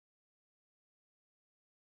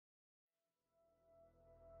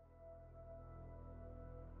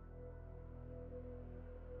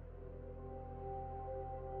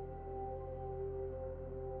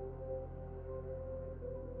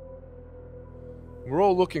We're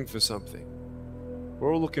all looking for something.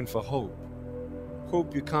 We're all looking for hope.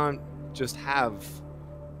 Hope you can't just have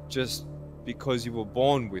just because you were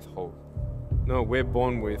born with hope. No, we're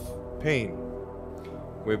born with pain.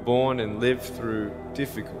 We're born and live through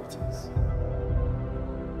difficulties.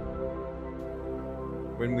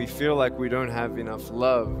 When we feel like we don't have enough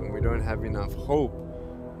love and we don't have enough hope,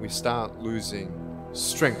 we start losing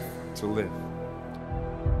strength to live.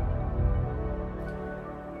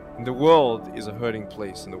 And the world is a hurting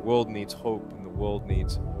place, and the world needs hope, and the world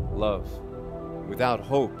needs love. Without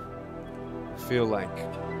hope, I feel like,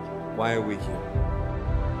 why are we here?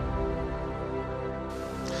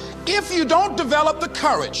 If you don't develop the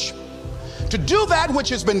courage to do that which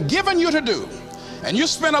has been given you to do, and you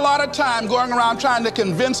spend a lot of time going around trying to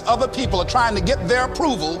convince other people or trying to get their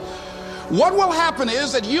approval, what will happen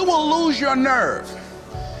is that you will lose your nerve.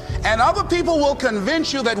 And other people will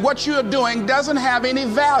convince you that what you're doing doesn't have any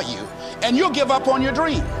value, and you'll give up on your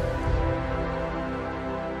dream.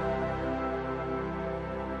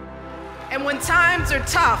 And when times are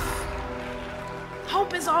tough,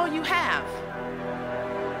 hope is all you have.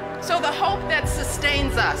 So the hope that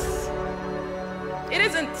sustains us, it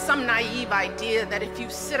isn't some naive idea that if you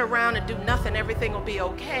sit around and do nothing, everything will be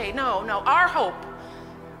okay. No, our hope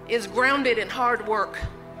is grounded in hard work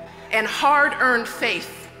and hard-earned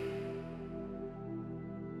faith.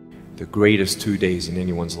 The greatest 2 days in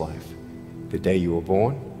anyone's life, the day you were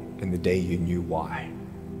born and the day you knew why,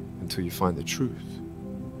 until you find the truth.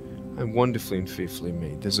 I'm wonderfully and fearfully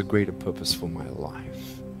made. There's a greater purpose for my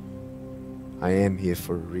life. I am here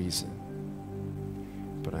for a reason,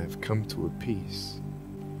 but I've come to a peace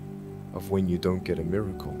of when you don't get a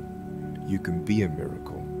miracle, you can be a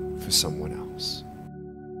miracle for someone else.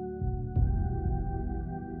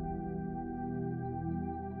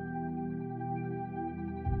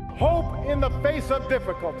 Hope in the face of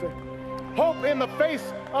difficulty. Hope in the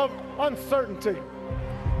face of uncertainty.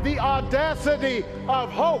 The audacity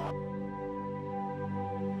of hope.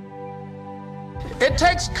 It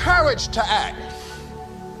takes courage to act.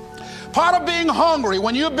 Part of being hungry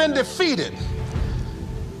when you've been defeated,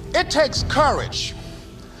 it takes courage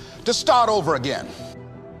to start over again.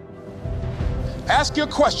 Ask your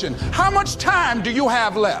question, how much time do you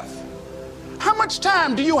have left? How much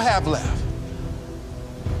time do you have left?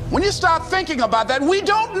 When you start thinking about that, we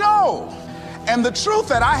don't know. And the truth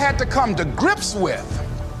that I had to come to grips with,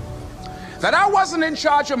 that I wasn't in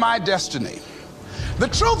charge of my destiny. The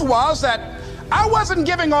truth was that I wasn't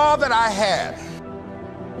giving all that I had.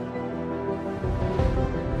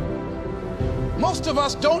 Most of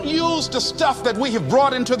us don't use the stuff that we have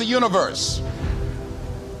brought into the universe.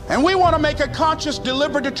 And we want to make a conscious,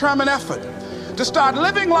 deliberate, determined effort to start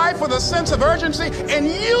living life with a sense of urgency and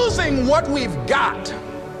using what we've got.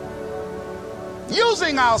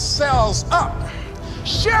 Using ourselves up,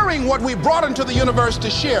 sharing what we brought into the universe to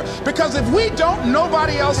share, because if we don't,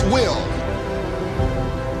 nobody else will.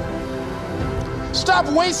 Stop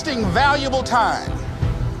wasting valuable time,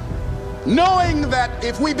 knowing that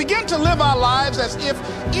if we begin to live our lives as if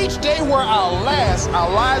each day were our last,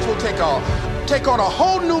 our lives will take on a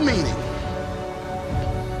whole new meaning.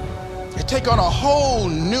 It take on a whole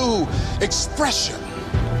new expression,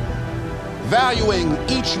 valuing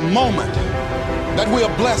each moment that we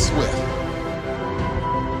are blessed with.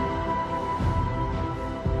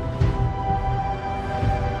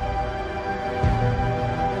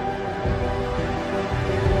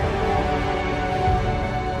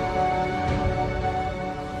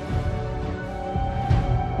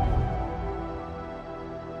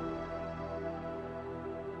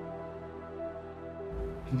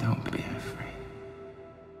 Don't be afraid.